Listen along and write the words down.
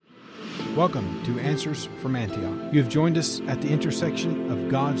Welcome to Answers from Antioch. You have joined us at the intersection of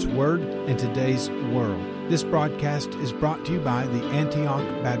God's Word and today's world. This broadcast is brought to you by the Antioch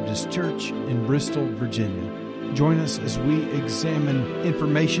Baptist Church in Bristol, Virginia. Join us as we examine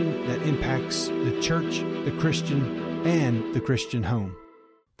information that impacts the church, the Christian, and the Christian home.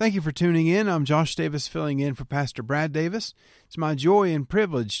 Thank you for tuning in. I'm Josh Davis, filling in for Pastor Brad Davis. It's my joy and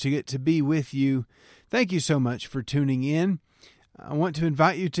privilege to get to be with you. Thank you so much for tuning in. I want to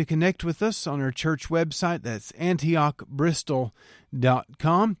invite you to connect with us on our church website. That's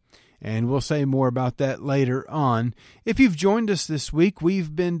antiochbristol.com, and we'll say more about that later on. If you've joined us this week,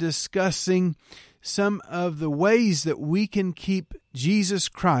 we've been discussing some of the ways that we can keep Jesus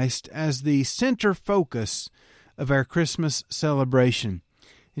Christ as the center focus of our Christmas celebration.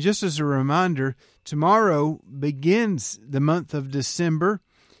 And just as a reminder, tomorrow begins the month of December,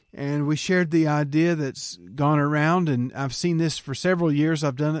 and we shared the idea that's gone around, and I've seen this for several years.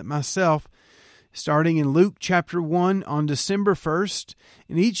 I've done it myself, starting in Luke chapter 1 on December 1st,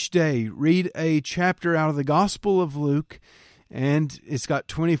 and each day read a chapter out of the Gospel of Luke, and it's got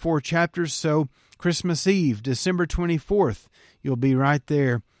 24 chapters, so Christmas Eve, December 24th, you'll be right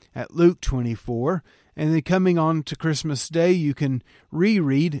there at Luke 24, and then coming on to Christmas Day, you can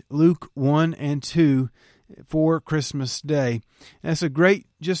reread Luke 1 and 2 for Christmas Day. That's a great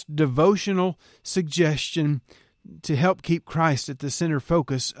just devotional suggestion to help keep Christ at the center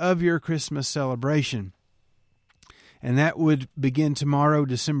focus of your Christmas celebration. And that would begin tomorrow,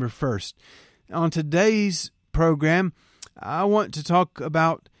 December 1st. On today's program, I want to talk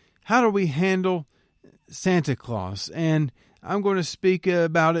about how do we handle Santa Claus. And I'm going to speak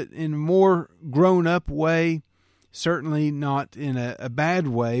about it in a more grown-up way, certainly not in a bad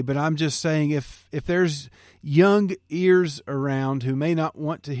way, but I'm just saying if there's young ears around who may not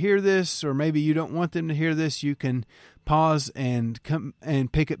want to hear this, or maybe you don't want them to hear this, you can pause and come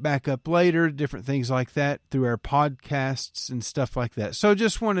and pick it back up later, different things like that through our podcasts and stuff like that. So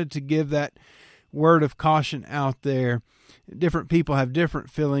just wanted to give that word of caution out there. Different people have different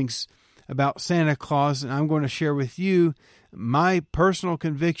feelings about Santa Claus, and I'm going to share with you my personal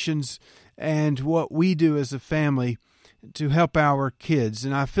convictions and what we do as a family to help our kids.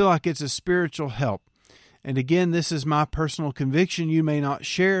 And I feel like it's a spiritual help. And again, this is my personal conviction. You may not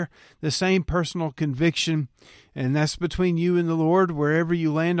share the same personal conviction, and that's between you and the Lord. Wherever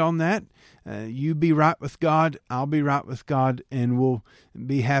you land on that, you be right with God, I'll be right with God, and we'll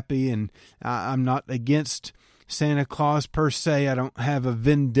be happy. And I'm not against Santa Claus per se. I don't have a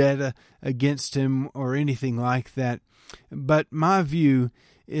vendetta against him or anything like that. But my view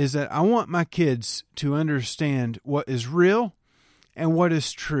is that I want my kids to understand what is real and what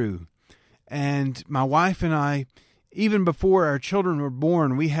is true. And my wife and I, even before our children were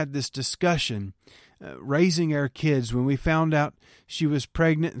born, we had this discussion, raising our kids. When we found out she was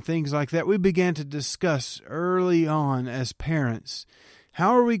pregnant and things like that, we began to discuss early on as parents,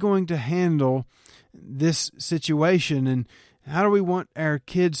 how are we going to handle this situation, and how do we want our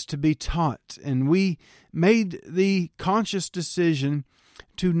kids to be taught? And we made the conscious decision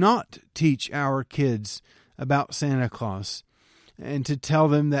to not teach our kids about Santa Claus and to tell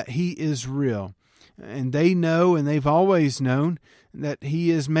them that he is real. And they know, and they've always known, that he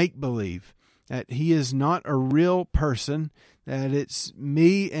is make-believe, that he is not a real person, that it's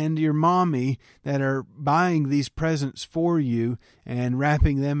me and your mommy that are buying these presents for you and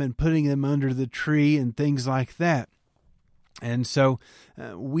wrapping them and putting them under the tree and things like that. And so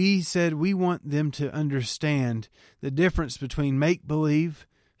we said we want them to understand the difference between make-believe,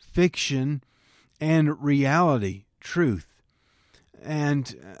 fiction, and reality, truth.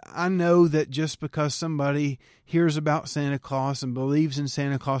 And I know that just because somebody hears about Santa Claus and believes in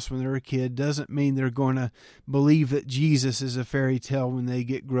Santa Claus when they're a kid doesn't mean they're going to believe that Jesus is a fairy tale when they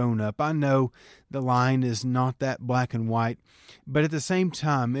get grown up. I know the line is not that black and white, but at the same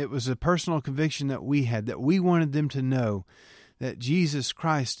time, it was a personal conviction that we had, that we wanted them to know that Jesus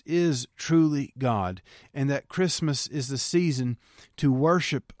Christ is truly God, and that Christmas is the season to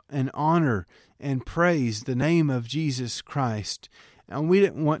worship and honor and praise the name of Jesus Christ. And we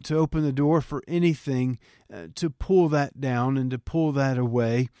didn't want to open the door for anything to pull that down and to pull that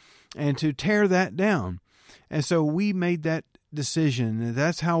away and to tear that down. And so we made that decision, and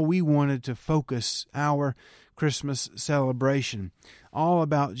that's how we wanted to focus our Christmas celebration, all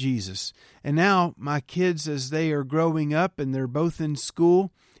about Jesus. And now my kids, as they are growing up and they're both in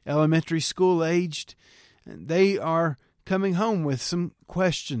school, elementary school aged, they are coming home with some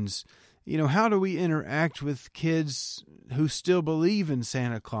questions. You know, how do we interact with kids who still believe in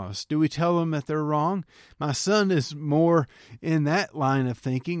Santa Claus? Do we tell them that they're wrong? My son is more in that line of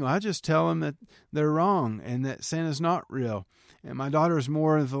thinking. Well, I just tell them that they're wrong and that Santa's not real. And my daughter is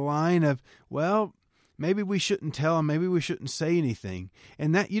more of the line of, well, maybe we shouldn't tell them, maybe we shouldn't say anything.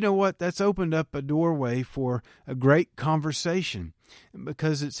 And that, you know what, that's opened up a doorway for a great conversation,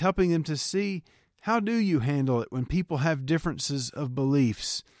 because it's helping them to see, how do you handle it when people have differences of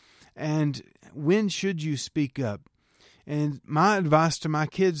beliefs? And when should you speak up? And my advice to my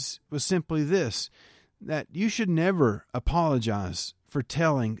kids was simply this, that you should never apologize for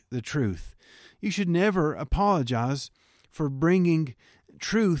telling the truth. You should never apologize for bringing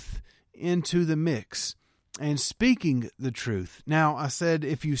truth into the mix and speaking the truth. Now, I said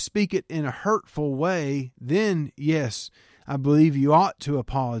if you speak it in a hurtful way, then yes, I believe you ought to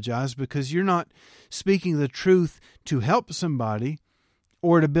apologize, because you're not speaking the truth to help somebody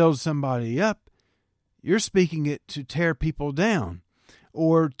or to build somebody up. You're speaking it to tear people down,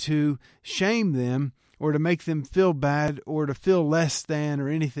 or to shame them, or to make them feel bad, or to feel less than, or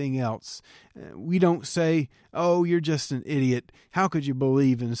anything else. We don't say, oh, you're just an idiot. How could you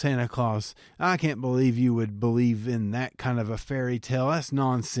believe in Santa Claus? I can't believe you would believe in that kind of a fairy tale. That's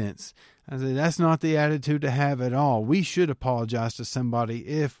nonsense. I say, that's not the attitude to have at all. We should apologize to somebody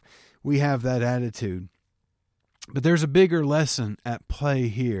if we have that attitude. But there's a bigger lesson at play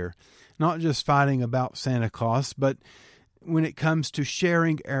here. Not just fighting about Santa Claus, but when it comes to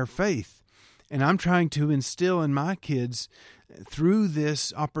sharing our faith. And I'm trying to instill in my kids, through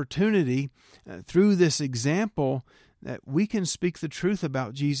this opportunity, through this example, that we can speak the truth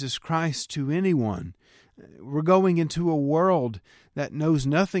about Jesus Christ to anyone. We're going into a world that knows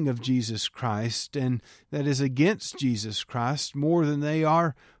nothing of Jesus Christ and that is against Jesus Christ more than they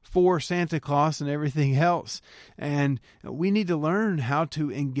are for Santa Claus and everything else. And we need to learn how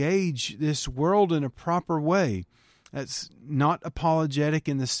to engage this world in a proper way. That's not apologetic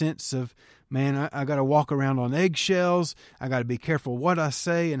in the sense of, man, I got to walk around on eggshells. I got to be careful what I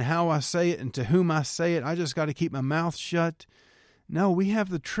say and how I say it and to whom I say it. I just got to keep my mouth shut. No, we have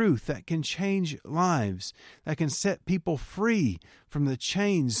the truth that can change lives, that can set people free from the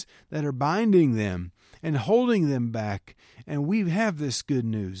chains that are binding them and holding them back. And we have this good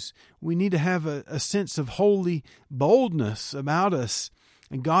news. We need to have a sense of holy boldness about us.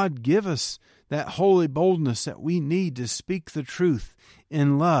 And God give us that holy boldness that we need to speak the truth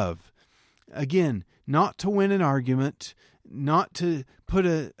in love. Again, not to win an argument, not to put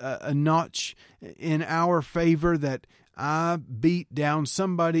a notch in our favor that I beat down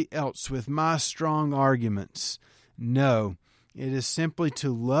somebody else with my strong arguments. No, it is simply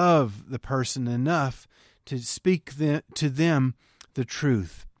to love the person enough to speak to them the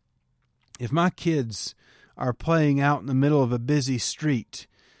truth. If my kids are playing out in the middle of a busy street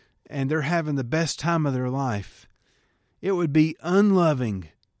and they're having the best time of their life, it would be unloving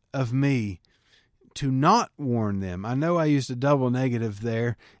of me to not warn them. I know I used a double negative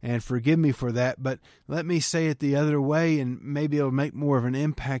there, and forgive me for that, but let me say it the other way, and maybe it'll make more of an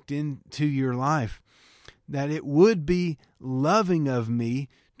impact into your life. That it would be loving of me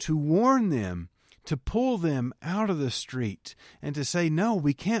to warn them, to pull them out of the street, and to say, no,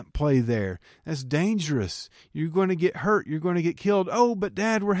 we can't play there. That's dangerous. You're going to get hurt. You're going to get killed. Oh, but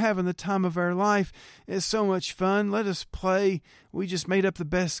Dad, we're having the time of our life. It's so much fun. Let us play. We just made up the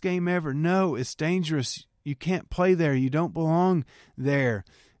best game ever. No, it's dangerous. You can't play there. You don't belong there.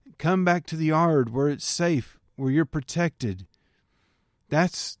 Come back to the yard where it's safe, where you're protected.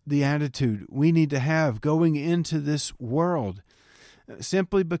 That's the attitude we need to have going into this world,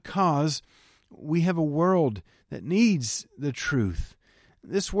 simply because we have a world that needs the truth.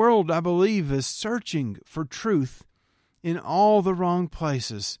 This world, I believe, is searching for truth in all the wrong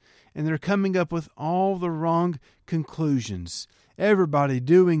places, and they're coming up with all the wrong conclusions. Everybody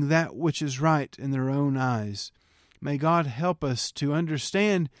doing that which is right in their own eyes. May God help us to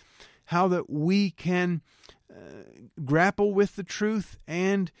understand how that we can grapple with the truth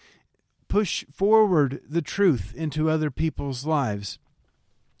and push forward the truth into other people's lives.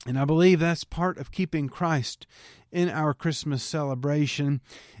 And I believe that's part of keeping Christ in our Christmas celebration.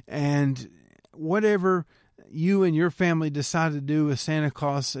 And whatever you and your family decide to do with Santa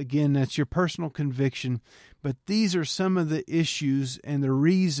Claus, again, that's your personal conviction. But these are some of the issues and the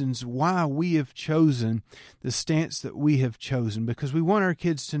reasons why we have chosen the stance that we have chosen. Because we want our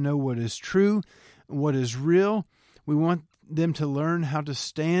kids to know what is true, what is real. We want them to learn how to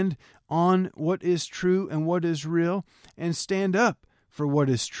stand on what is true and what is real, and stand up for what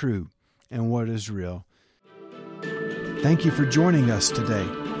is true and what is real. Thank you for joining us today.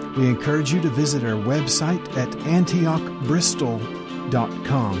 We encourage you to visit our website at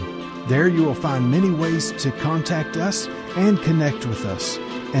antiochbristol.com. There you will find many ways to contact us and connect with us,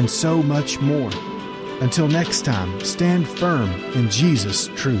 and so much more. Until next time, stand firm in Jesus'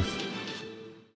 truth.